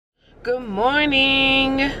Good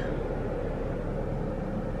morning.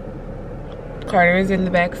 Carter is in the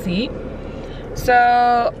back seat.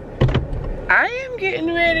 So I am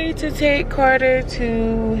getting ready to take Carter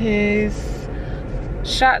to his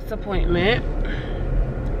shots appointment.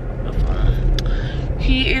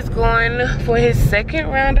 He is going for his second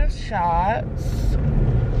round of shots,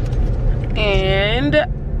 and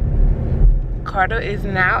Carter is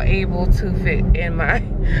now able to fit in my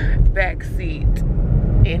back seat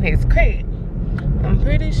in his crate. I'm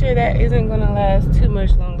pretty sure that isn't gonna last too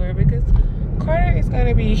much longer because Carter is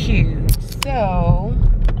gonna be huge. So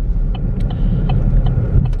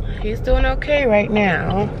he's doing okay right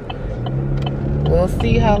now. We'll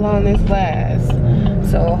see how long this lasts.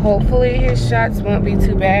 So hopefully his shots won't be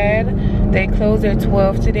too bad. They close at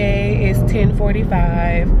 12 today. It's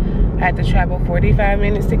 10:45. I had to travel 45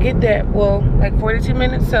 minutes to get there. Well, like 42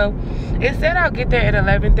 minutes. So it said I'll get there at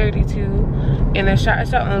 11:32. And the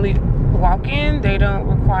shots are only walk-in. They don't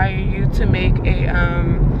require you to make a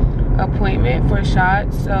appointment for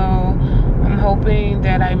shots. So I'm hoping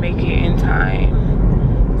that I make it in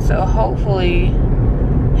time. So hopefully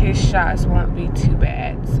his shots won't be too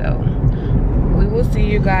bad. So we will see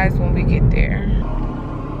you guys when we get there.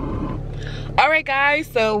 Alright guys,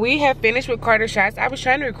 so we have finished with Carter's shots. I was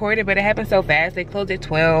trying to record it, but it happened so fast. They closed at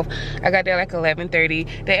 12. I got there like 11:30.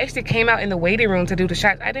 They actually came out in the waiting room to do the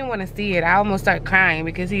shots. I didn't want to see it. I almost started crying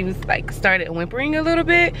because he was like started whimpering a little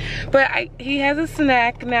bit. But he has a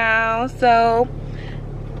snack now. So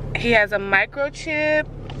he has a microchip.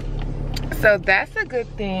 So that's a good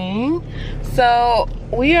thing. So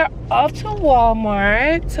we are off to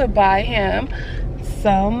Walmart to buy him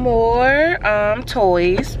some more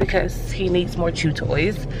toys because he needs more chew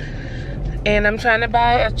toys. And I'm trying to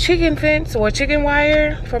buy a chicken fence or chicken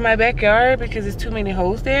wire for my backyard because there's too many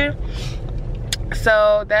holes there.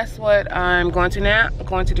 So that's what I'm going to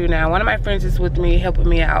do now. One of my friends is with me, helping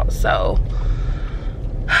me out. So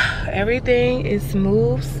everything is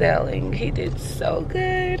smooth sailing. He did so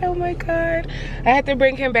good. Oh my God. I had to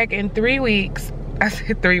bring him back in 3 weeks. I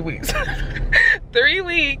said 3 weeks. 3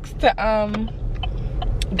 weeks to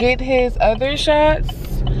get his other shots.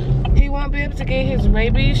 He won't be able to get his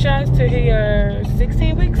rabies shots till he is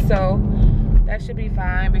 16 weeks, so that should be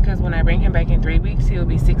fine because when I bring him back in 3 weeks, he'll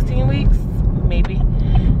be 16 weeks, maybe.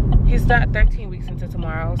 He's not 13 weeks until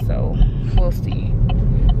tomorrow, so we'll see.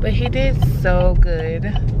 But he did so good.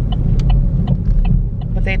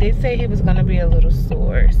 But they did say he was gonna be a little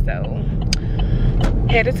sore, so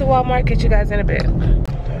headed to Walmart, get you guys in a bit.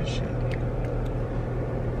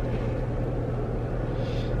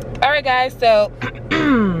 Alright guys, so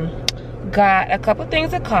got a couple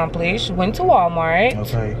things accomplished. Went to Walmart.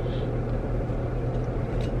 Okay.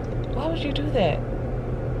 Why would you do that?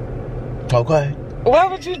 Okay. Why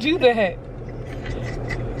would you do that?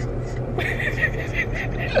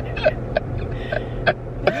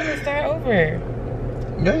 You gotta start over.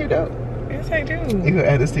 No, you don't. Yes, I do. You gonna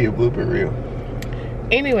add this to your blooper reel.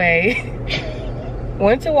 Anyway,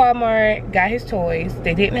 went to Walmart, got his toys.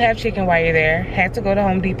 They didn't have chicken wire there. Had to go to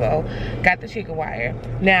Home Depot, got the chicken wire.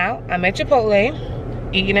 Now, I'm at Chipotle,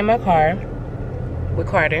 eating in my car with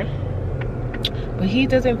Carter. But he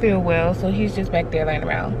doesn't feel well, so he's just back there laying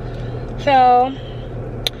around. So,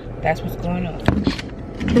 that's what's going on.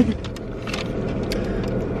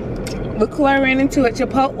 Look who I ran into at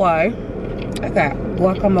Chipotle. I got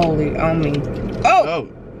guacamole on me. Oh! Oh,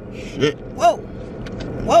 shit. Whoa!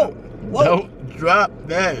 Whoa! Whoa! Don't drop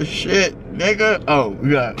that shit, nigga. Oh,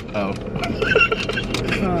 yeah. Oh.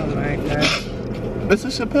 Oh my God. It's a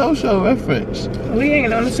Chappelle Show reference. We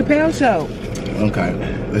ain't on the Chappelle Show. Okay,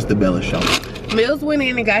 it's the Bella Show. Mills went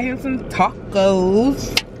in and got him some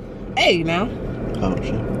tacos. Hey, now. Oh,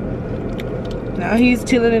 shit. Now he's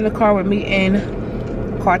chilling in the car with me and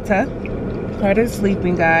Carter. Carter's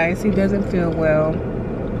sleeping, guys. He doesn't feel well.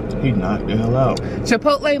 He knocked the hell out.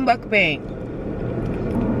 Chipotle mukbang.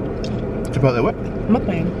 Chipotle what?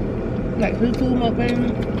 Mukbang. Like seafood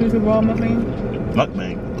mukbang. Seafood raw mukbang.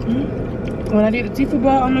 Mukbang. When I did the seafood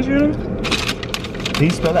raw on the channel. Can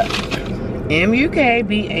you spell that?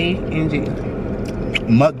 M-U-K-B-A-N-G.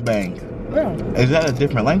 Mukbang. Yeah. Is that a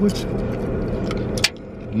different language?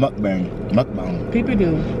 Mukbang. Mukbang. People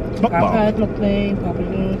do. Mukbang. Popeyes mukbang.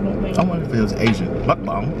 Popeyes mukbang. I wonder if it was Asian.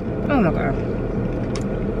 Mukbang. I don't know, girl.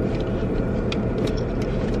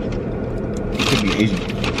 It could be Asian.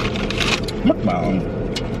 Mukbang.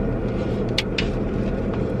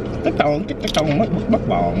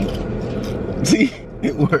 Mukbang. See?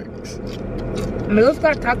 It works. Mills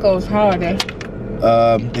got tacos hard.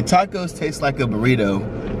 The tacos taste like a burrito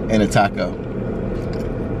and a taco.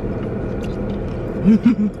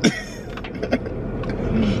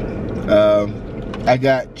 I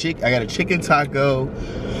got a chicken taco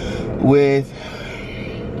with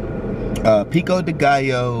pico de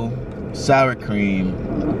gallo, sour cream,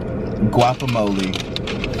 guacamole,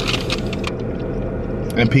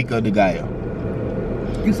 and pico de gallo.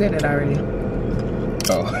 You said that already.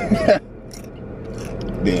 Oh.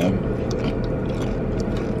 Damn.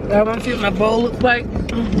 I want to see what my bowl looks like.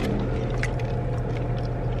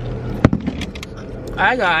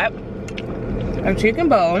 I got a chicken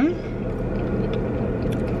bowl,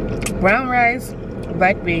 brown rice,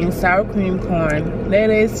 black beans, sour cream, corn,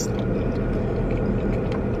 lettuce,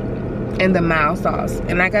 and the mild sauce.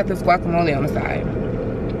 And I got this guacamole on the side.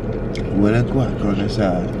 What a guac on the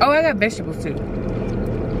side. Oh, I got vegetables too.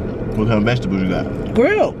 What kind of vegetables you got?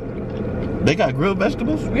 Grilled. They got grilled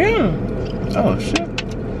vegetables? Yeah. Oh shit.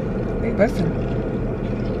 They busting.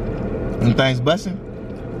 And things busting?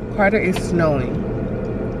 Carter is snowing.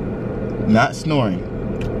 Not snoring.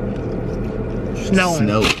 Snowing.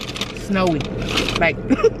 Snow. Snowy. Like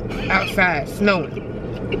outside, snowing.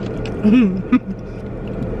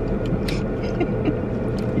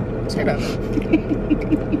 Shut up.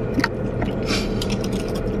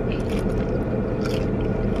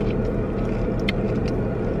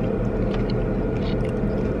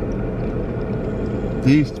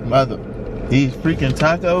 These freaking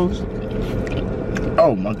tacos.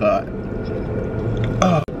 Oh my god.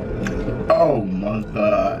 Oh my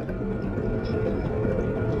god.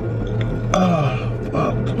 Oh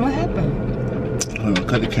fuck. What happened? Hold on,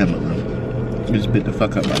 cut the camera. You just bit the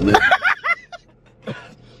fuck up my lip.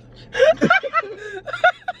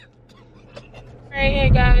 Alright, hey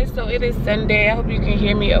guys, so it is Sunday. I hope you can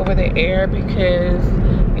hear me over the air because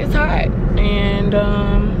it's hot and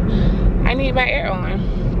I need my air on.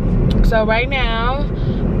 So right now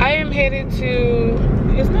I am headed to,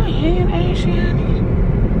 is my hand ashy, honey?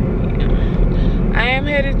 Yeah. I am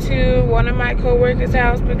headed to one of my co-workers'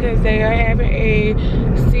 house because they are having a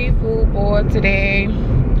seafood boil today.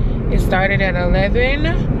 It started at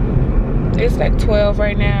 11. It's like 12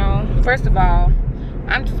 right now. First of all,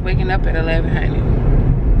 I'm just waking up at 11, honey.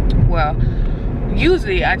 Well,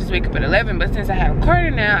 usually I just wake up at 11, but since I have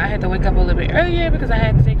Carter now, I had to wake up a little bit earlier because I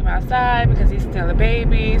had to take him outside because he's still a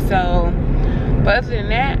baby. So, but other than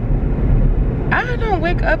that, I don't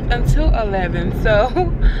wake up until 11.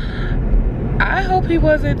 So, I hope he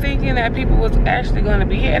wasn't thinking that people was actually going to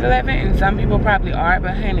be here at 11, and some people probably are,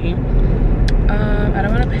 but honey, I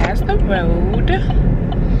don't want to pass the road.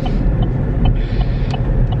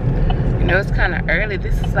 You know, it's kind of early.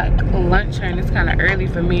 This is like lunch and it's kind of early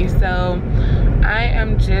for me, so I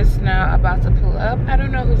am just now about to pull up. I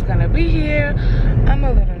don't know who's gonna be here. I'm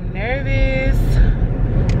a little nervous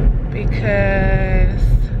because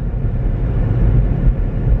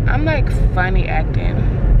I'm like funny acting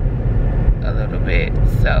a little bit.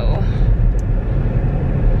 So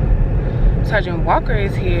Sergeant Walker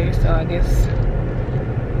is here, so I guess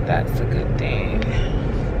that's a good thing.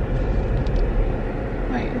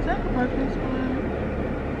 Wait, is that a parking spot?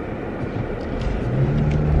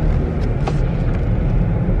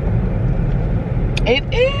 It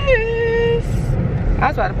is. I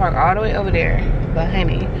was about to park all the way over there, but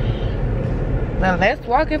honey, the less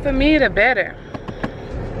walking for me, the better.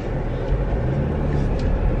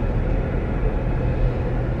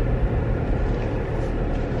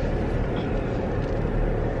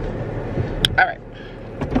 All right.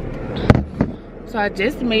 So I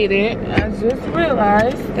just made it. I just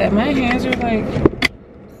realized that my hands are like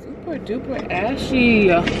super duper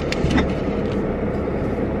ashy. I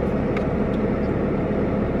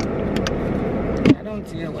don't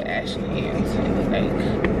deal with ashy hands. Like,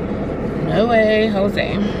 no way,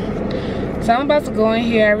 Jose. So I'm about to go in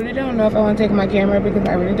here. I really don't know if I want to take my camera because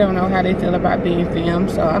I really don't know how they feel about being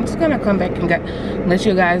filmed. So I'm just gonna come back and let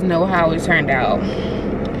you guys know how it turned out.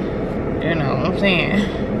 You know what I'm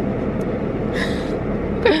saying?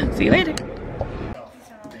 See you later.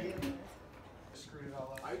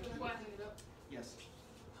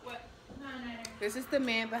 This is the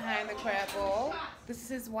man behind the crab bowl. This is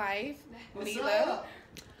his wife, Mila.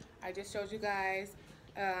 I just showed you guys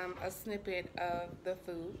a snippet of the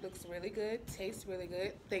food. Looks really good, tastes really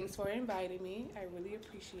good. Thanks for inviting me. I really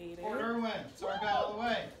appreciate it. Order win. Sorry about all the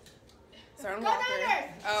way. Sergeant Walker.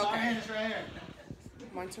 Oh, okay. It's right here.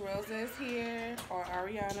 Monterosa is here, or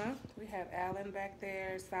Ariana. We have Alan back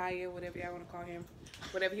there, Saya, whatever y'all want to call him.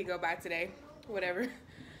 Whatever he go by today. Whatever.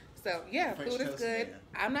 So, yeah, French food is toast good. man.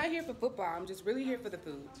 I'm not here for football. I'm just really here for the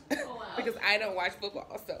food. Because I don't watch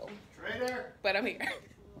football, so. Trader. But I'm here.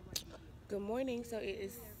 Good morning. So,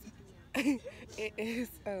 it is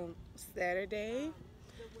Saturday.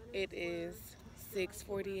 It is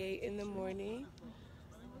 6:48 in the morning.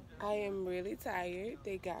 I am really tired.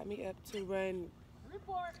 They got me up to run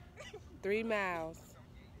 3 miles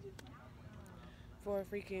for a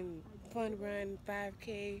freaking fun run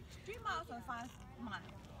 5K. 3 miles or 5 miles?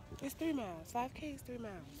 It's 3 miles. 5K is 3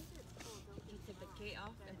 miles. You take the K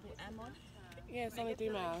off and put M on? Yeah, it's only 3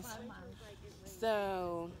 miles. 5 miles.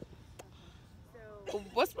 So,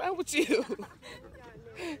 what's wrong with you?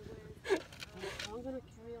 I'm gonna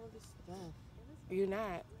carry all this stuff. You're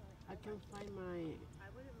not. I can't find my.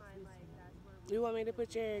 You want me to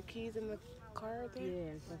put your keys in the car there?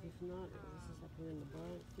 Yeah, because if not, this is happening in the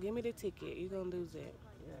boat. Give me the ticket. You're going to lose it.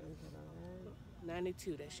 Yeah, let me get all that.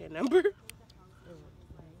 92, that's your number.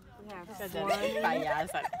 We have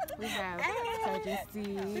we have Sergeant C.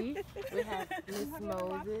 We have Miss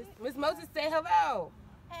Moses. Miss Moses, say hello.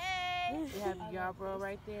 Hey! We have Yarborough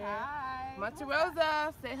right there. Hi!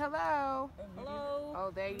 Monterosa, say hello. Hello!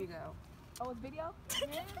 Oh, there you go. Oh, it's video?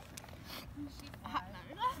 Yeah.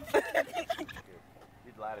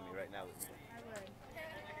 You'd lie to me right now.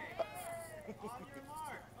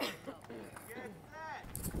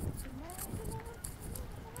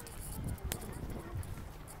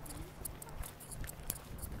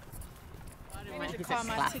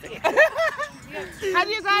 How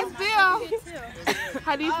do you guys feel?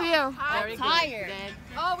 How do you feel? I'm tired.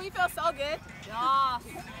 Oh, we feel so good. Yeah.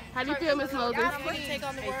 How do you feel, Miss Moses? I'm going to take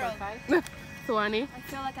on the world. Swanee. I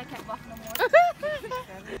feel like I can't walk no more.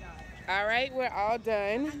 All right, we're all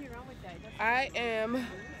done. I am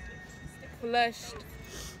flushed.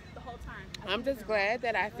 I'm just glad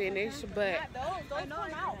that I finished, but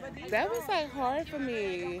that was like hard for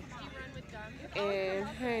me. And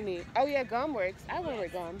honey, oh yeah, gum works. I went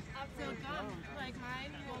with gum. So gum, like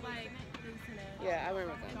mine will like loosen it. Yeah, I went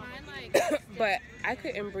with gum. Mine like But I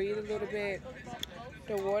couldn't breathe a little bit.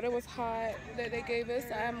 The water was hot that they gave us.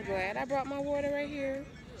 I'm glad I brought my water right here.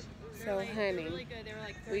 So honey, really good. They were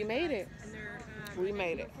like we made it. and they're We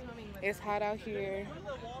made it. It's hot out here.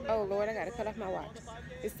 Oh Lord, I gotta cut off my watch.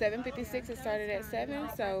 It's 7:56. It started at 7,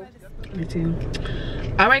 so.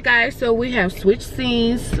 All right, guys. So we have switched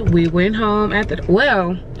scenes. We went home after.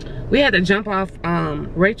 Well, we had to jump off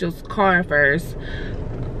Rachel's car first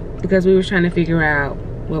because we were trying to figure out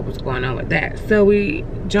what was going on with that. So we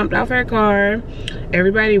jumped off our car.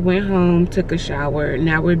 Everybody went home, took a shower.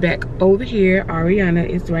 Now we're back over here. Ariana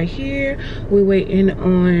is right here. We're waiting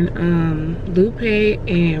on Lupe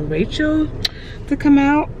and Rachel to come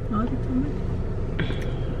out.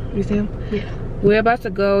 You see them? Yeah. We're about to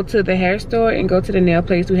go to the hair store and go to the nail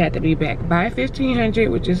place. We had to be back by 1500,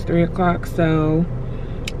 which is 3 o'clock. So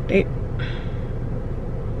they.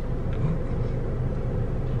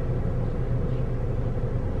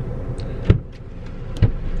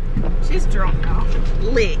 She's drunk now.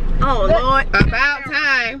 Lit. Oh, Lord. About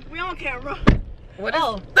time. We on camera. What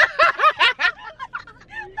is?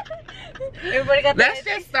 Everybody got That's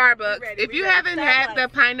just Starbucks. If you haven't had the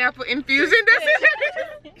pineapple infusion,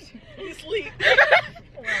 You sleep.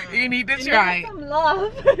 you need to try it. Some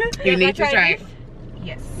love. You need to try it.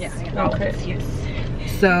 Yes. Okay. Yes.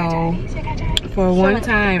 So, for one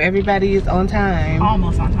time, everybody is on time.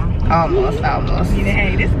 Almost on time. Almost.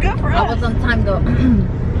 Hey, this is good for us. I was on time though.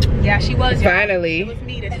 Yeah, she was. Finally. It was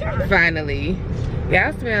me this time. Finally.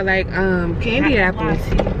 Y'all smell like candy apples.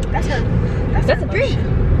 That's a drink.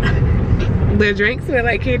 The drink smell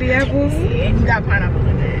like candy apples. Yeah, you got pineapple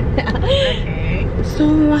in it. Okay. So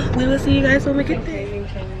we will see you guys when we get there.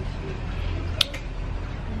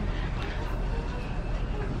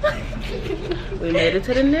 We made it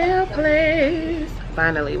to the nail place.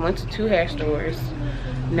 Finally, went to 2 hair stores.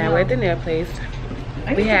 Now we're at the nail place.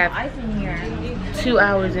 We have 2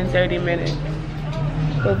 hours and 30 minutes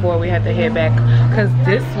before we have to head back, because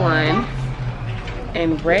this one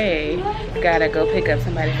and Ray gotta go pick up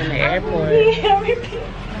somebody from the airport.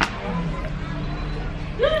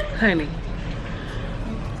 Honey.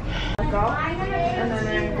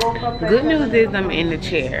 Good news is I'm in the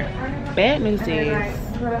chair. Bad news is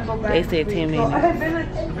they said 10 minutes.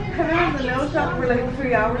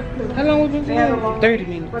 How long we been there? 30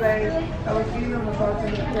 minutes.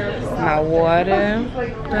 My water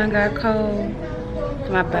done got cold.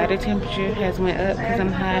 My body temperature has went up because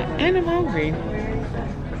I'm hot and I'm hungry.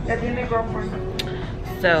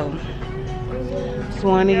 So,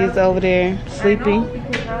 Swanee is over there sleeping.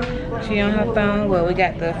 She on her phone. Well, we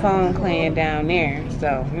got the phone clan down there,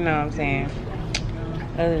 so you know what I'm saying.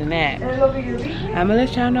 Other than that, I'm gonna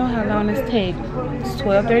let y'all know how long this takes. It's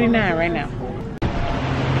 12:39 right now.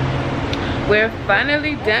 We're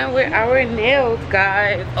finally done with our nails,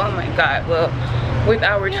 guys. Oh my god, well, with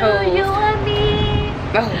our toes. You and me.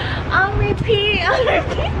 Oh. On repeat.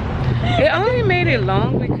 It only made it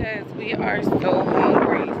long because we are so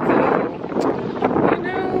hungry. So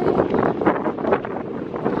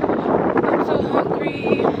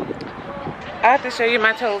I'll have to show you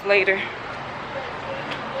my toes later.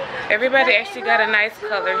 Everybody actually got a nice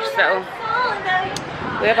color, so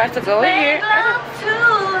we're about to go in here.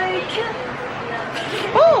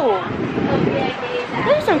 Oh,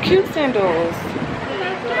 there's some cute sandals.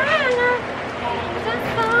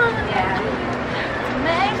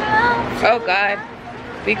 Oh God,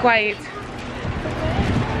 be quiet.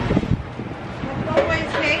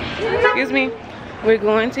 Excuse me. We're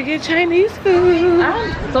going to get Chinese food.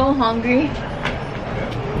 I'm so hungry.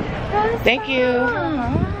 Thank you.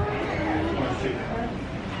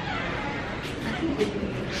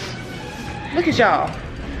 Look at y'all.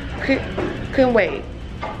 Couldn't wait.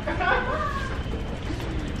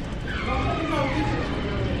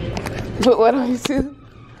 But what on you two?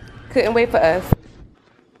 Couldn't wait for us.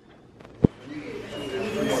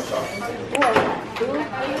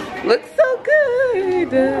 Looks so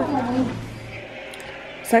good.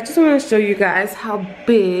 So I just want to show you guys how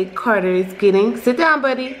big Carter is getting. Sit down,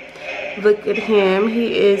 buddy. Look at him.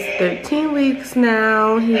 He is 13 weeks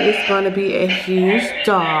now. He is going to be a huge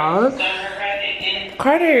dog.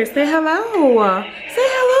 Carter, say hello. Say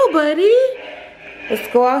hello, buddy. Let's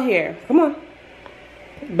go out here. Come on.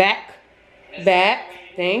 Back. Back.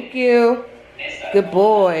 Thank you. Good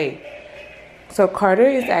boy. So Carter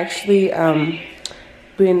is actually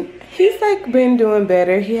been doing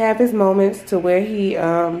better. He have his moments to where he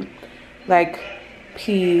like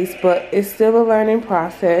pees, but it's still a learning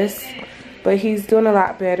process. But he's doing a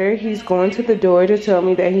lot better. He's going to the door to tell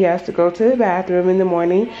me that he has to go to the bathroom in the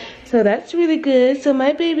morning. So that's really good. So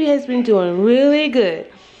my baby has been doing really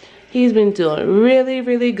good. He's been doing really,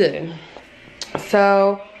 really good.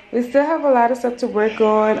 So we still have a lot of stuff to work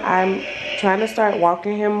on. I'm trying to start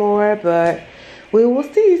walking him more, but we will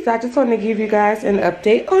see. So I just want to give you guys an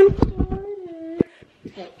update on Carter.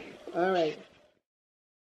 All right.